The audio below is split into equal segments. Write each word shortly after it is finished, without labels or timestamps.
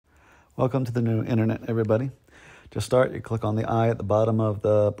Welcome to the new internet, everybody. To start, you click on the eye at the bottom of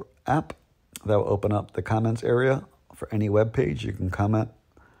the app. That will open up the comments area for any web page. You can comment.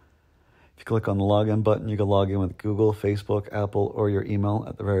 If you click on the login button, you can log in with Google, Facebook, Apple, or your email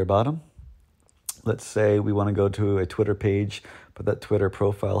at the very bottom. Let's say we want to go to a Twitter page, but that Twitter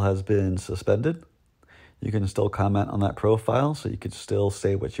profile has been suspended. You can still comment on that profile, so you could still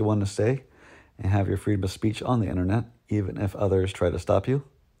say what you want to say and have your freedom of speech on the internet, even if others try to stop you.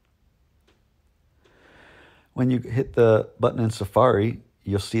 When you hit the button in Safari,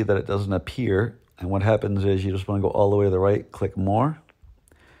 you'll see that it doesn't appear. And what happens is you just want to go all the way to the right, click More.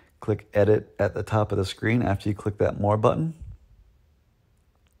 Click Edit at the top of the screen after you click that More button.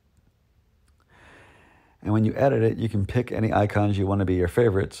 And when you edit it, you can pick any icons you want to be your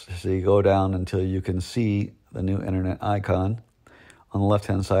favorites. So you go down until you can see the new internet icon. On the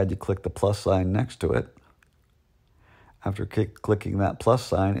left-hand side, you click the plus sign next to it. After clicking that plus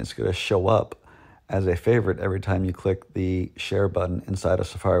sign, it's going to show up as a favorite every time you click the share button inside a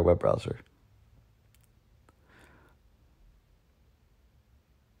Safari web browser.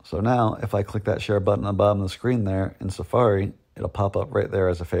 So now, if I click that share button on the bottom of the screen there in Safari, it'll pop up right there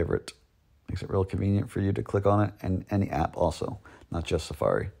as a favorite. Makes it real convenient for you to click on it, and any app also, not just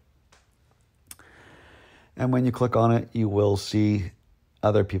Safari. And when you click on it, you will see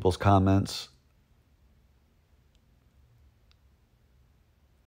other people's comments